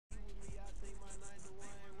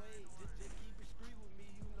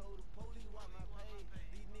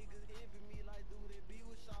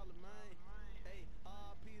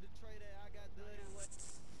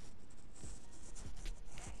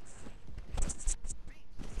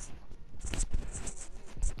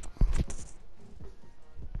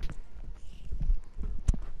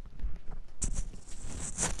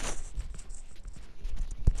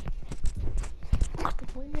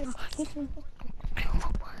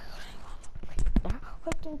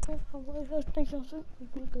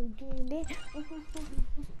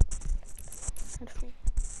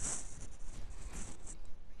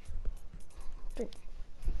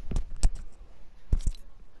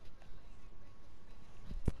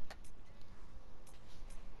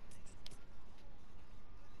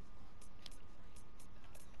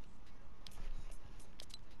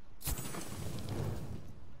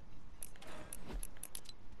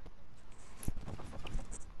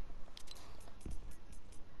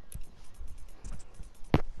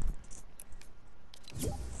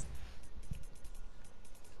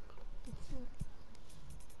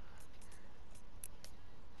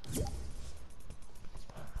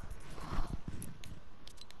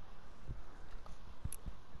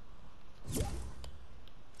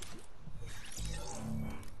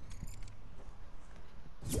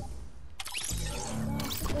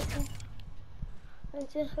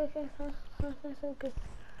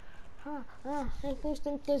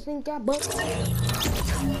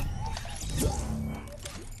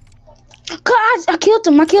God, I killed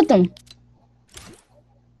him. I killed him.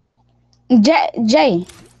 Jay.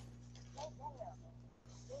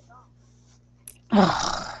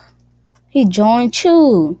 Ugh, he joined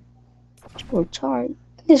too. Retarded.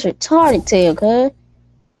 This retarded tail, cuz.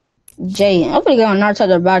 Jay. I'm gonna go on Naruto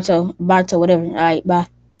or Barto, whatever. Alright, bye.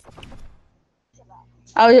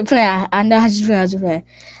 I was just playing. I know I was just playing.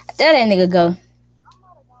 Let that nigga go.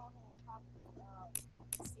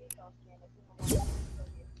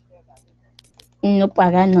 Nope,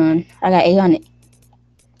 I got none. I got 800.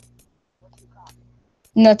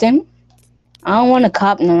 Nothing. I don't want to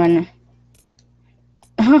cop no right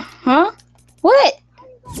now. Huh? What?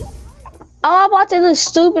 Oh, I bought that little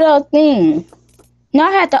stupid old thing. No,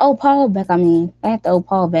 I had the old power back. I had the old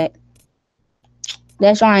power back.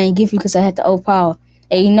 That's why I ain't give you because I had the old power.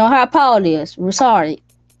 And you know how power is. Retarded.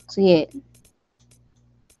 So yeah.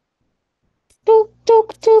 Dook,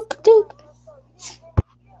 dook, dook, dook.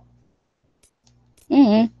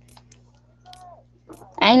 I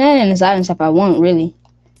ain't nothing in the silence if I want, really.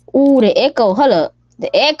 Ooh, the echo. Hold up.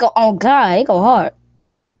 The echo. Oh, God. Echo hard.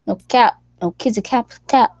 No cap. No kizzy cap.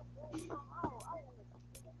 Cap.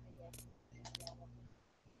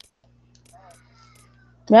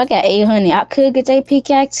 But I got 800. I could get that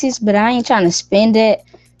pickaxes, but I ain't trying to spend it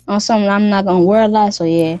on something I'm not going to wear a lot. So,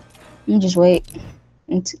 yeah. I'm just wait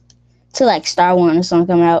until like Star One or something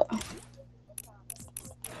come out.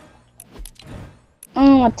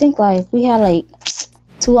 I think like we had like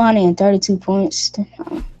 232 points.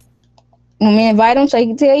 Want me to invite him so he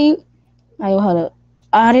can tell you? Alright, hold up.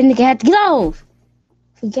 Oh, that nigga had to get off.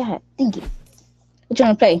 Forgot. Thank you. What you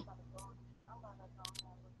wanna play?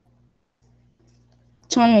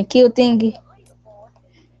 Tournament kill thingy.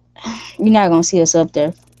 You're not gonna see us up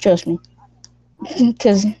there. Trust me.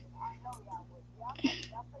 Cause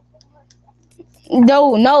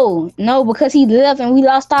no, because he left and we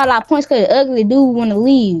lost all our points because the ugly dude wanna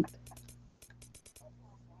leave.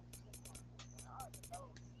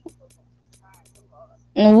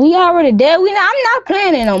 And we already dead. I'm not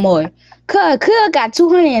playing it no more. Cuz got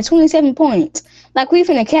 227 points. Like we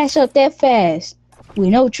finna catch up that fast. We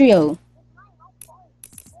no trio.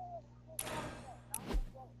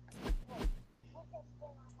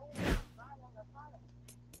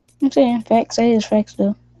 I'm saying facts. That is facts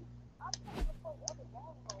though.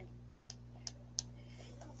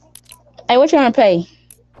 Hey, what you wanna play?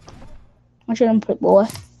 What you wanna play, boy?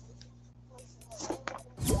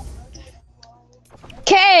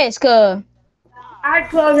 Cash, cuz. I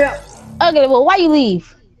close it. Okay, well, why you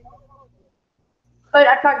leave? But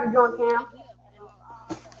I tried to join camp.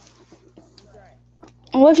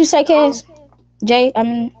 What you say, Cash? Jay,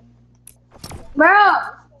 Bro!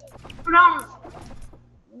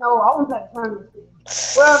 No, I was at tournament.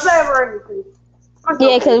 Well, favorite anything.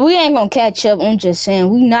 Yeah, cause we ain't gonna catch up. I'm just saying,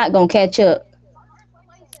 we not gonna catch up.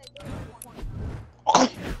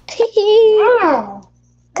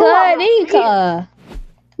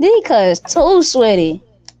 Dika is too sweaty.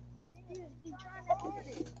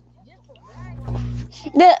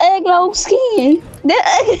 The egg skin.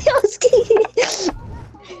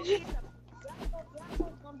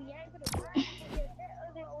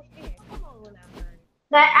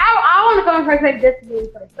 Now, I want to go and play Destiny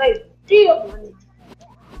for the favorite. Shield.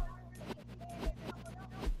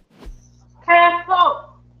 Cash flow.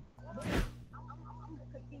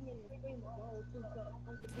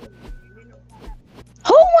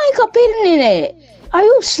 Who ain't competing in it? Are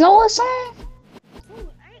you slow or something?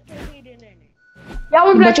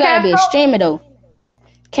 But you gotta be a streamer though.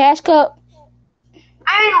 Cash Cup. I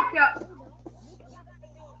ain't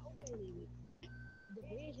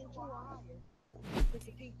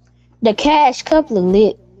The Cash Cup look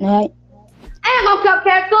lit, right? I ain't gonna cut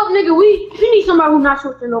Cash Cup, nigga. We need somebody who's not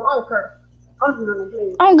switching up. I don't care. I'm just gonna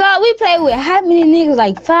play. Oh God, we played with how many niggas?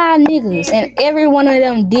 Like 5 niggas, and every one of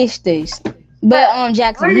them dished us. But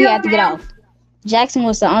Jackson, he had to get off. Jackson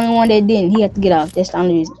was the only one that didn't. He had to get off. That's the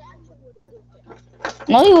only reason.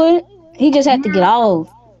 No, he wouldn't. He just had to get off.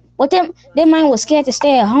 What that man was scared to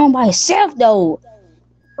stay at home by himself though.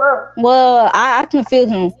 Well, I can feel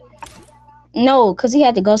him. No, cause he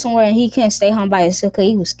had to go somewhere and he couldn't stay home by himself cause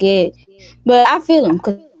he was scared. But I feel him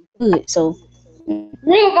cause he's good. So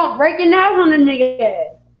nigga gonna break your nose on the nigga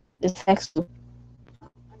ass. it's factual.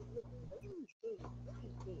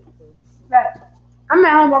 I'm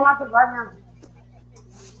at home by myself right now.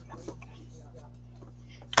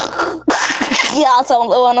 Y'all so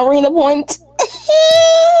low on arena points.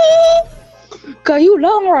 Cause you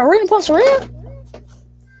low on arena points for real?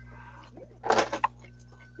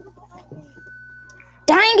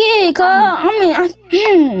 Dang it, cuz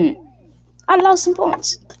I lost some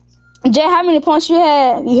points. Jay, how many points you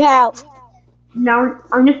have? No,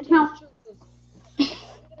 I'm just counting.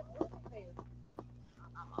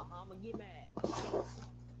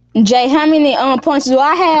 Jay, how many points do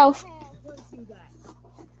I have?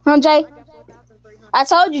 Huh, Jay? I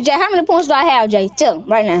told you, Jay, how many points do I have, Jay? Tell him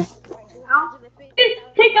right now.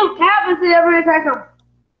 Take those cabins and everything. Take them.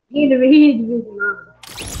 He needs to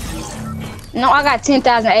No, I got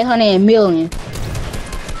 10,800 million.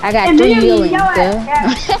 I got 3 million, cuz.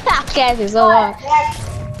 Cash is so hard.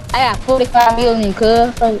 I got 45 million,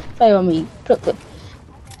 cuz. Play with me.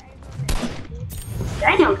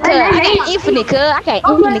 Damn, I got infinite, cuz. I got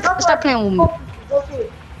infinite. Stop playing with me.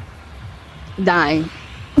 Dying.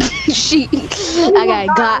 Shit. I got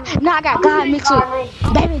God. No, I got God mixed with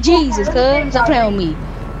baby Jesus, cuz. Stop playing with me.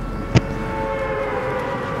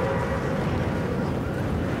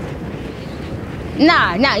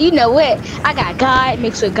 Nah, you know what? I got God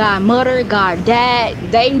mixed with God mother, God dad.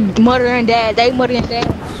 They mother and dad. They mother and dad.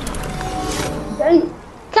 I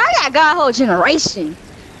got God whole generation.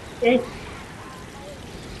 Dang.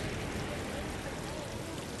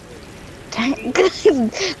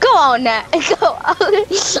 Go on now. Go on.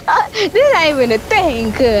 This ain't even a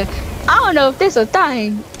thing, cuz. I don't know if this a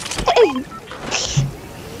thing.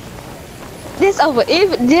 This over. I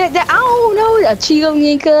don't know. A chill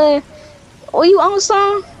me, cuz. Oh, you on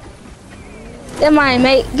some? That might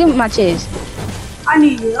make. Give me my chest. I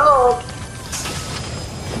need help.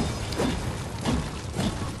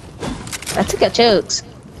 I took your chugs.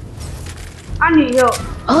 I need help.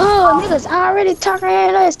 Oh, niggas already talking.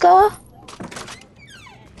 Let's go.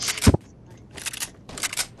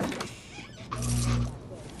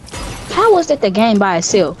 How was that the game by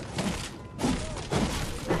itself?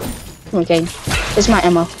 Okay, it's my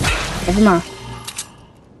ammo. It's mine.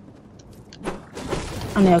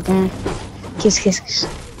 I'm there again. Kiss.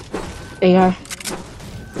 There you are.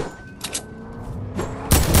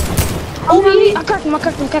 Oh, I cracked him.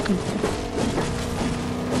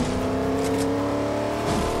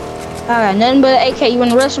 Alright, nothing but an AK. You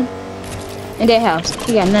wanna rush him? In that house.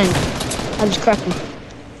 He got nothing. I just cracked him.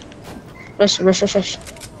 Rush.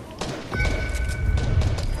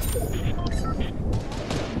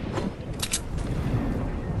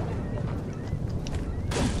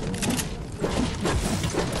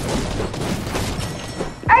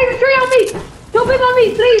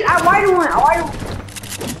 Please, I white one.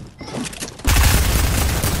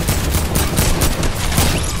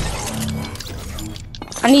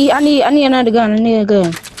 I need another gun. I need a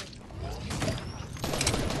gun.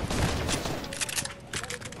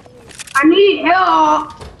 I need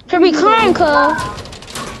help. Here we come, cuz.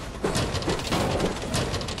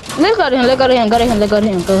 Let's go to him. Go to him. Just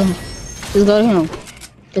go to him.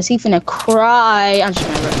 Cause he finna cry. I'm just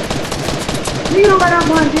gonna run. You don't got that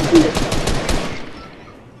one. Just eat it.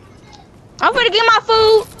 I'm finna get my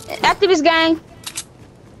food after this game.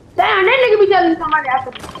 Damn, that nigga be telling somebody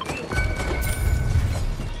after.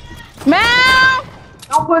 Man!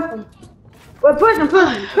 Don't push him. Well, push him.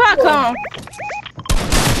 Here I come.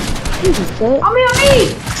 On me.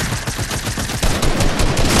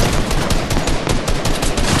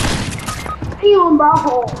 Damn,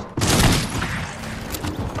 bro.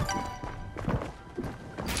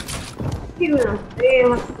 Damn,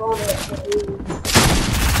 let's go there.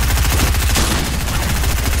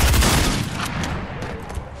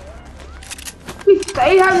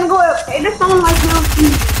 Stay having to go up. Hey, this someone like him.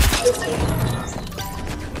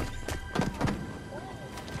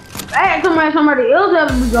 I had somebody else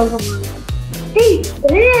having to go somewhere. Hey,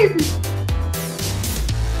 it is.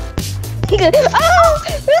 Oh,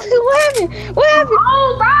 what happened?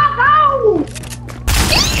 Oh, bro, go.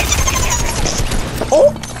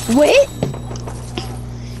 Oh. What?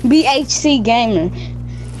 BHC Gamer.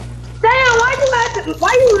 Damn,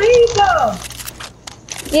 why you leave though?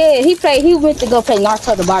 Yeah, he went to go play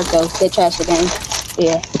Naruto the Barco, that trash game.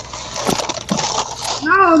 Yeah.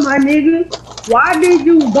 No, my nigga. Why did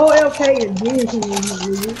you go LK and then to me, my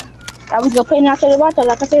nigga? I was gonna play Naruto the Barco,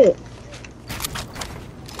 like I said.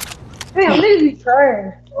 Damn, niggas be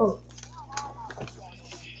trash. Oh.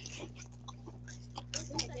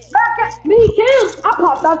 Back at me, Kim. I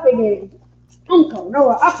popped out the game. I'm cold.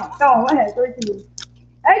 No, I popped off. I had 3 kills.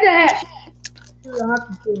 Hey, that. You don't have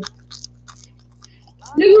to kill.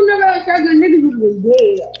 Nigga who never had shotgun, niggas would have been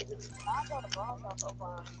dead.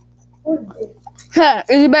 What is this? Huh,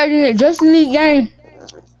 is it better than the Justice League game?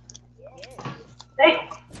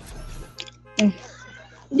 Damn.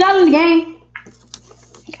 Y'all in the game?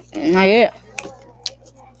 Not yet.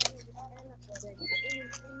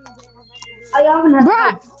 Are y'all gonna have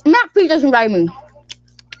to? Bruh, Mac P just invited me.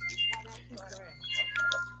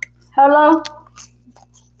 Hello?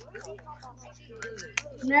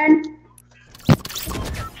 None?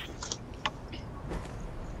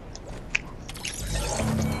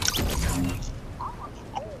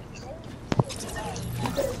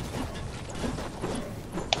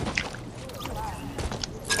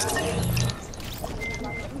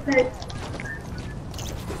 Okay.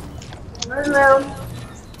 Yes, ma'am.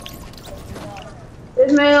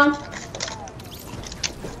 Yes, ma'am.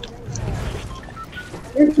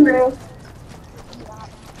 Yes, ma'am.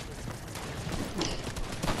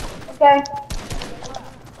 Okay.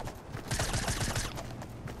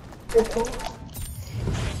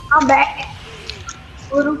 I'm back.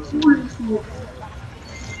 Little fool.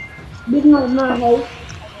 Big no none, hey.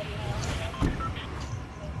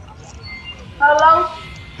 Hello?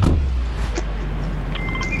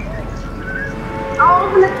 Oh,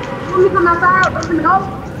 let me come outside. I'm finna go.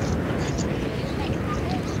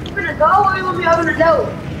 You finna go or you want me to open the door?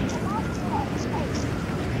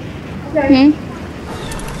 Okay.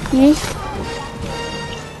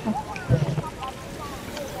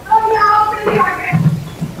 Oh, yeah, open the door.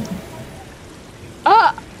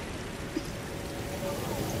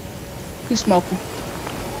 He's smoking.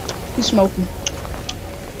 He's smoking.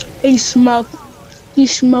 He's smoking.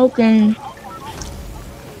 He's smoking.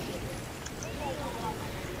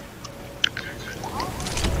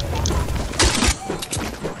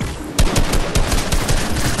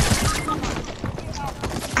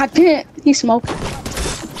 I can't. He's smoking.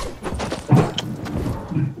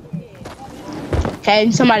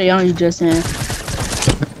 Okay, somebody on you just in.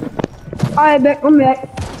 Alright, back. I'm back.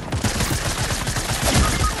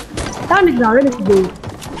 That nigga's already good.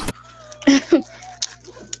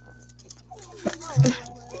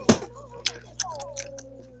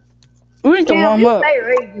 We need to warm up. Stay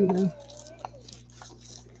ready, man.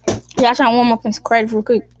 Yeah, I try to warm up and credit real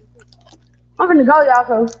quick. I'm finna go, y'all,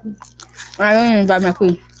 so. Alright, let me invite my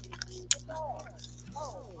queen.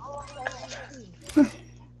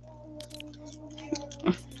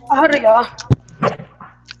 Hold on, y'all.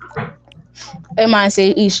 It might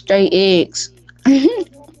say eat straight eggs.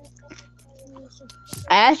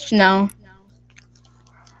 Ash, no.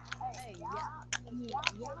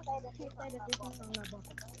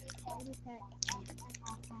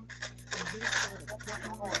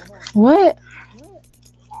 What?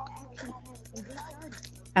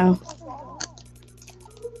 Oh.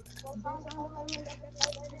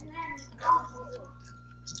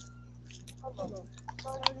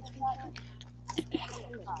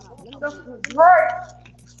 Work.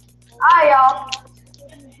 Alright, y'all.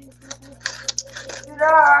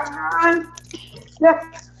 Yeah.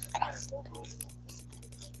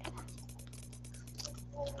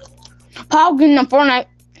 Paul getting a Fortnite.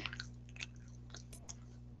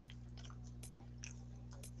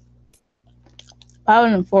 Paul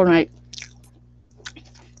in Fortnite.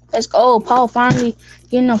 Let's go. Paul finally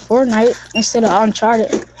getting a Fortnite instead of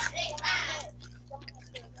Uncharted.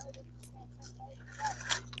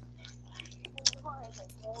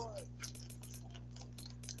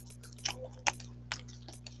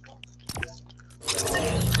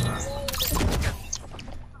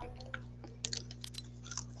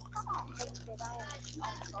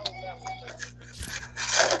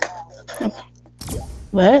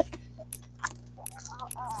 What?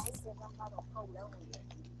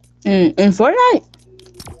 In Fortnite?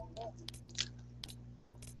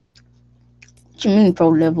 What you mean pro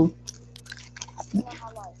level?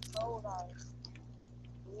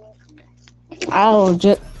 Oh,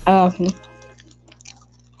 just like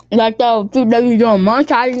the people that be doing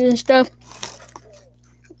montages and stuff.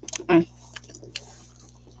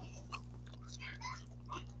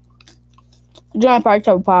 Join Party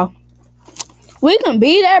Table, Paul. We can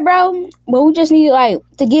be there, bro, but we just need like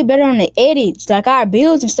to get better on the edits. Like our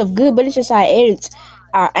builds and stuff good, but it's just our edits,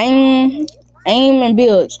 our aim and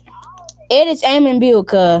builds. Edits, aim and build,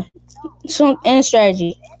 some and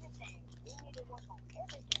strategy.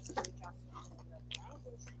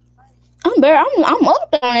 I'm better. I'm up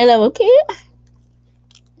there on that level, kid.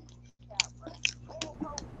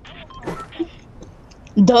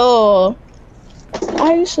 Duh.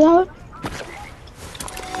 Are you slow?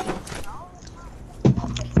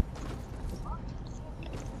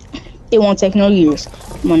 It won't take no years.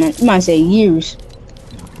 You might say years.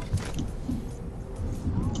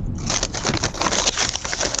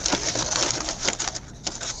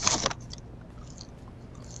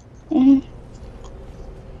 Mm-hmm.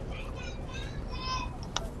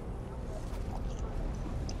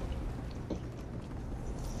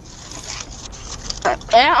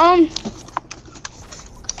 And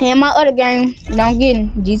and my other game that I'm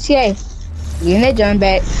getting GTA, getting that jump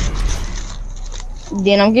back.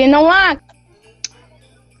 Then I'm getting online.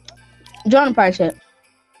 Join the party chat.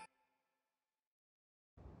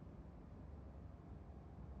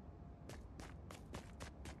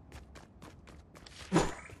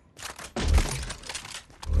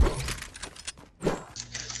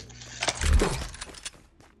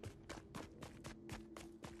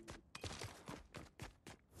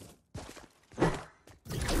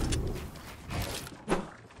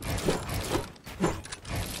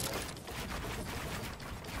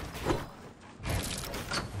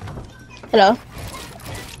 Hello.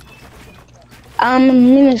 I'm a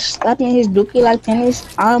minute slapping his dookie like tennis.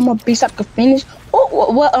 I'm a piece I could finish.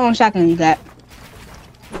 Oh, what shotgun you got?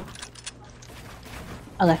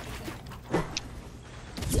 Okay.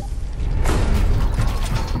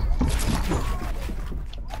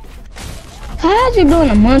 How'd you doing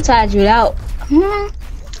a montage without?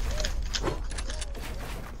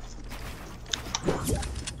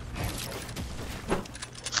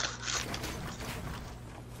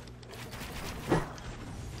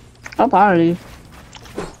 I'll probably.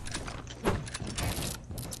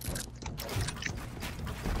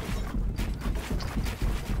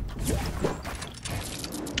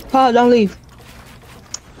 Paul, don't leave.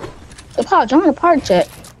 Hey, Paul, join the party chat.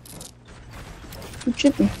 You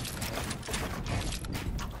tripping.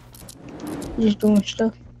 You just doing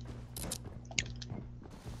stuff.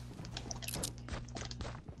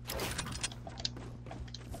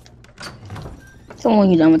 Don't want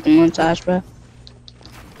you done with the montage, bro.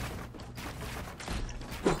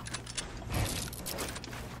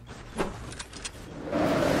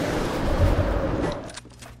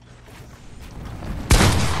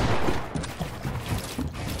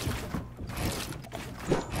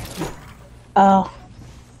 Oh.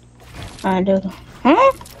 I do.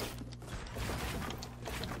 Huh?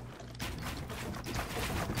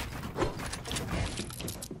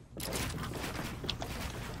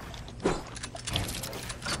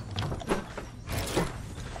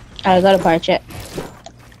 I got a party chat.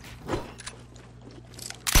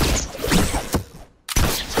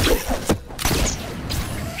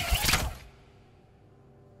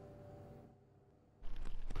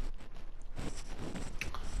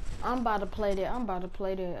 I'm about to play that. I'm about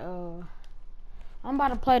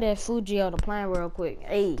to play that Fuji on the plane real quick.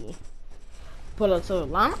 Hey, pull up to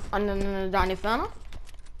Atlanta and then Johnny Fenner.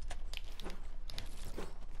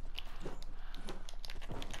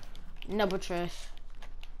 Never trash.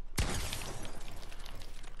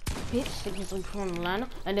 Bitch, they get some from Atlanta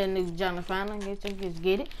and then they Johnny Fenner. They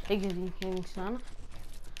get it. They get King Santa.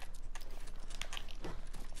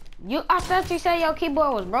 I thought you said your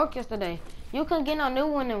keyboard was broke yesterday. You couldn't get no new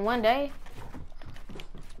one in one day.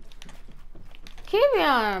 Keep me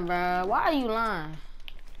on, bro. Why are you lying?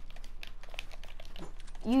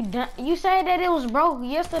 You said that it was broke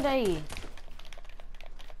yesterday.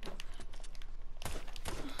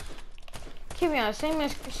 Keep me on. Send me a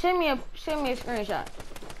screenshot.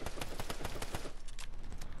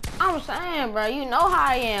 I'm saying, bro. You know how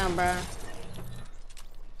I am, bro.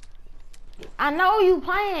 I know you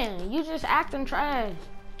playing. You just acting trash.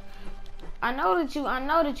 I know that you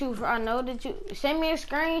send me a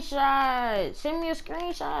screenshot. Send me a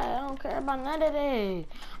screenshot. I don't care about none of that.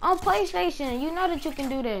 On PlayStation, you know that you can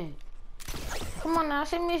do that. Come on now,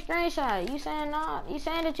 send me a screenshot. You saying not? You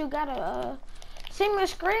saying that you gotta send me a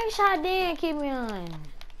screenshot then, keep me on.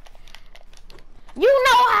 You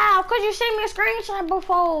know how, cause you sent me a screenshot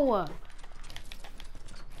before.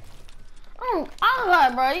 I'm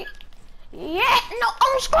like, bro. Yeah, no,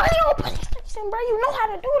 I'm screen. Bro, you know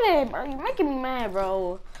how to do that, bro. You making me mad,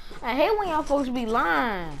 bro. I hate when y'all folks be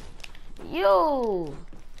lying. You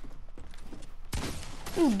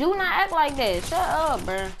do not act like that. Shut up,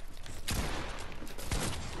 bro.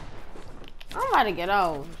 I'm about to get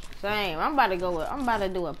off. Same. I'm about to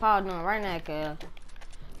do what Paul doing right now,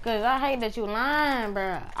 cause I hate that you lying,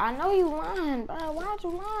 bro. I know you lying, bro. Why'd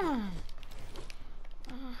you lying?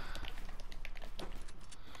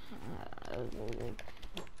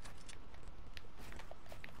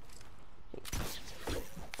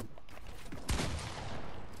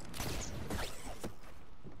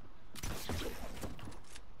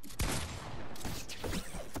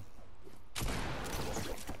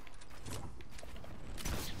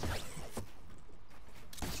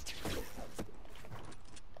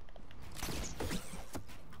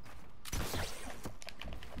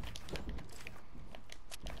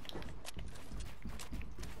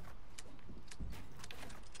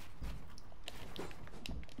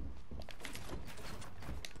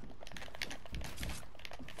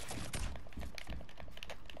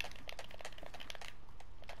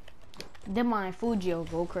 Then my Fuji will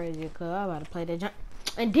go crazy, cause I'm about to play that jump.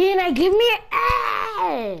 And then they give me an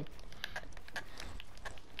ad.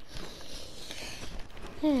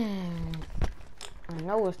 I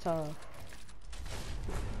know it's tough.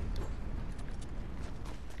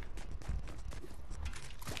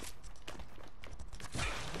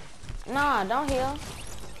 Nah, don't heal.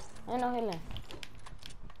 Ain't no healing.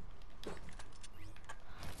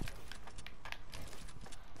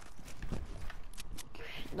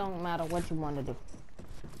 Don't matter what you want to do.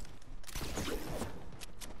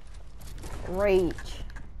 Rage.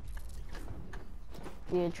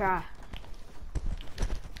 Yeah, try.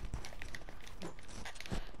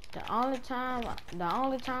 The only time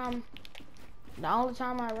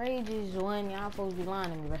I rage is when y'all supposed to be lying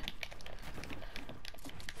to me, bro.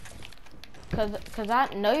 Cause I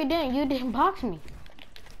know you didn't box me.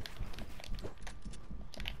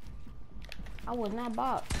 I was not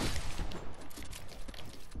boxed.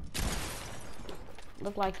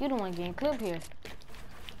 Look like you the one getting clipped here.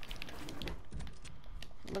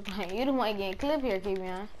 Look like you the one getting clipped here,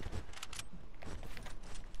 Kevion.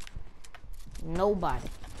 Nobody.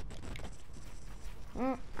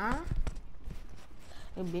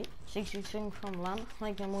 A bit. 66 from Lana.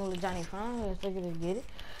 Like that move to Johnny Fine. Let's look at this, get it.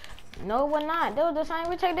 No, we're not. That was the same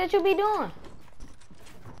retake that you be doing.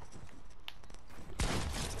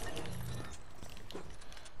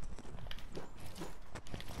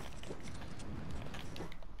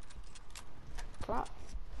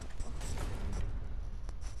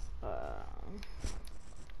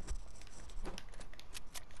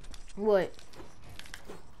 What?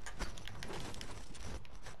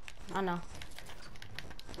 I know.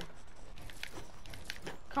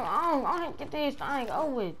 Come on, I want to get this thing over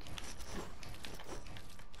with.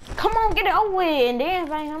 Come on, get it over with, and then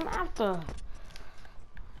bang him after.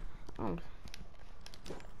 Come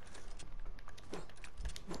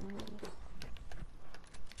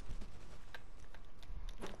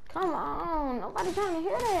on, nobody trying to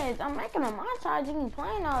hear that. I'm making a montage. You can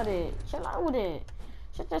playing all that. Chill out with it.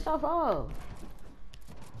 Shut yourself up.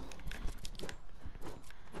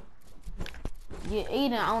 You're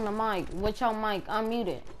eating on the mic. With your mic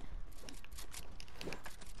unmuted.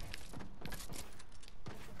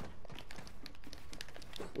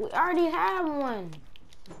 We already have one.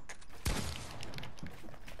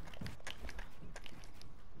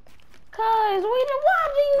 Cause why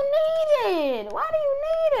do you need it? Why do you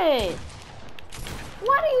need it?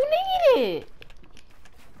 Why do you need it?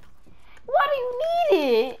 Why do you need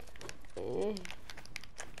it?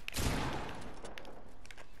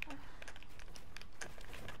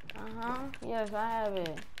 Yes, I have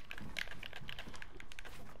it.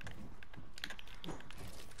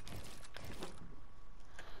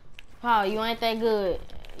 Paul, you ain't that good.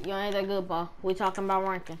 You ain't that good, Paul. We talking about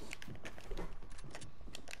rankings.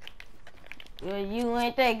 You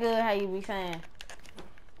ain't that good, how you be saying.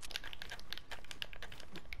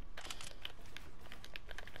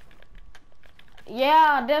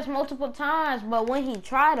 Yeah, there's multiple times, but when he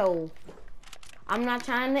tried though, I'm not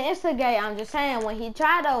trying to instigate, I'm just saying when he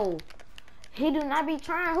tried though, he do not be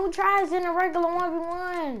trying. Who tries in a regular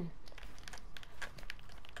 1v1?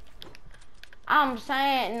 I'm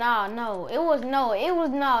saying, it was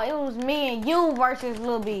me and you versus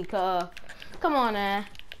Lil B, cuz. Come on now.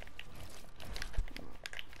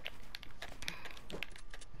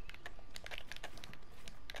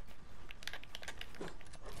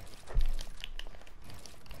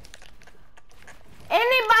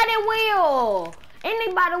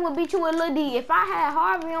 Anybody would beat you with Lil D. If I had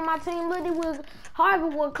Harvey on my team,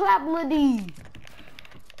 Harvey would clap Lil D.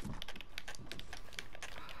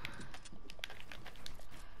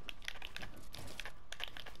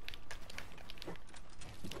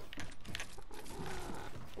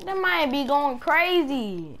 That might be going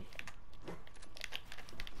crazy.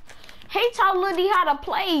 He he taught Liddy how to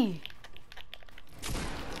play.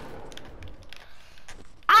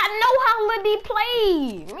 I know how Liddy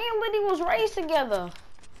played. Me and Liddy was raised together.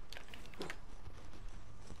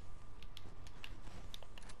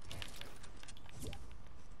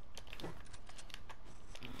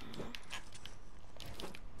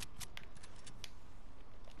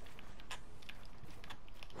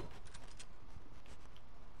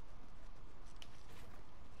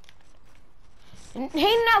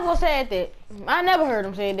 He never said that. I never heard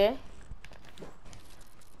him say that.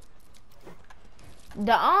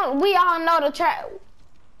 We all know the track.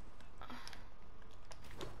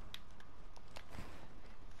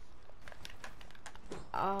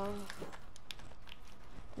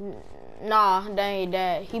 Nah, that ain't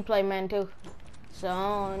that. He play man too. So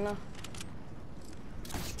I don't know.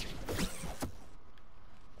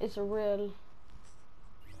 It's a real.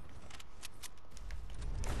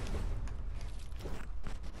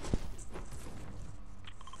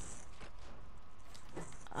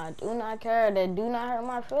 I do not care. That do not hurt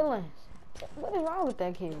my feelings. What is wrong with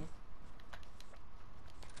that kid?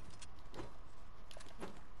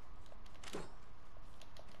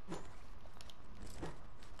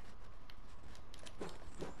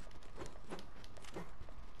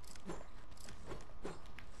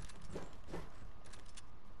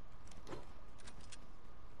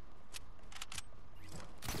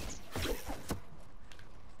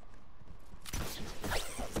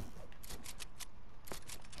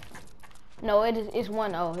 No, it's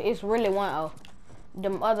 1-0. It's really 1-0.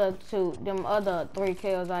 Them other 3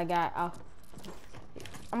 kills I got.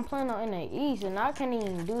 I'm playing on in the East and I can't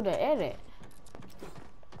even do the edit.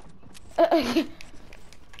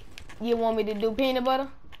 You want me to do peanut butter?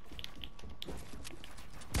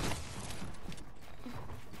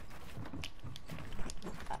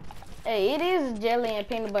 Hey, it is jelly and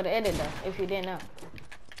peanut butter editor, if you didn't know.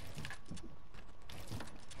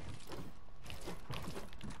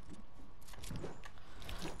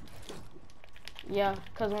 Yeah,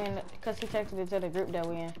 cause he texted it to the group that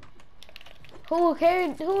we in. Who care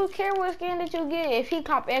what skin that you get? If he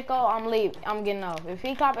cop Echo, I'm getting off. If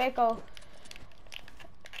he cop Echo,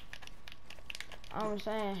 I'm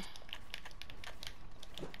saying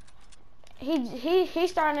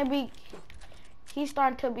he's starting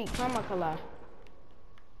to become a Kalai.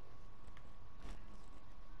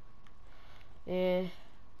 Yeah.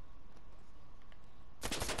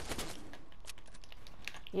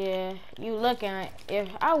 Yeah, you looking at, if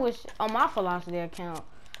I was on my Velocity account,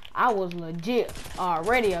 I was legit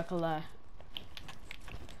already a Kalai.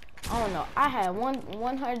 I don't know. I had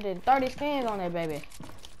 130 skins on that baby.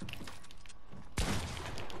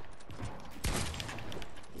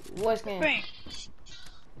 What skin? Frank.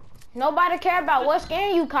 Nobody care about what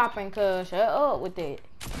skin you copping, cuz shut up with it.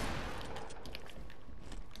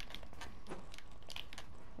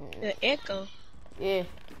 The Echo. Yeah.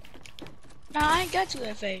 Nah, I ain't got 2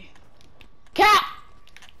 FA. Cap!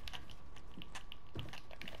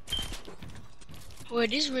 Well,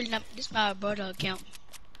 this really not, this my brother account.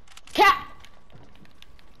 Cap!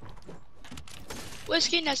 What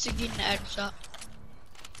skin that's to get in the item shop?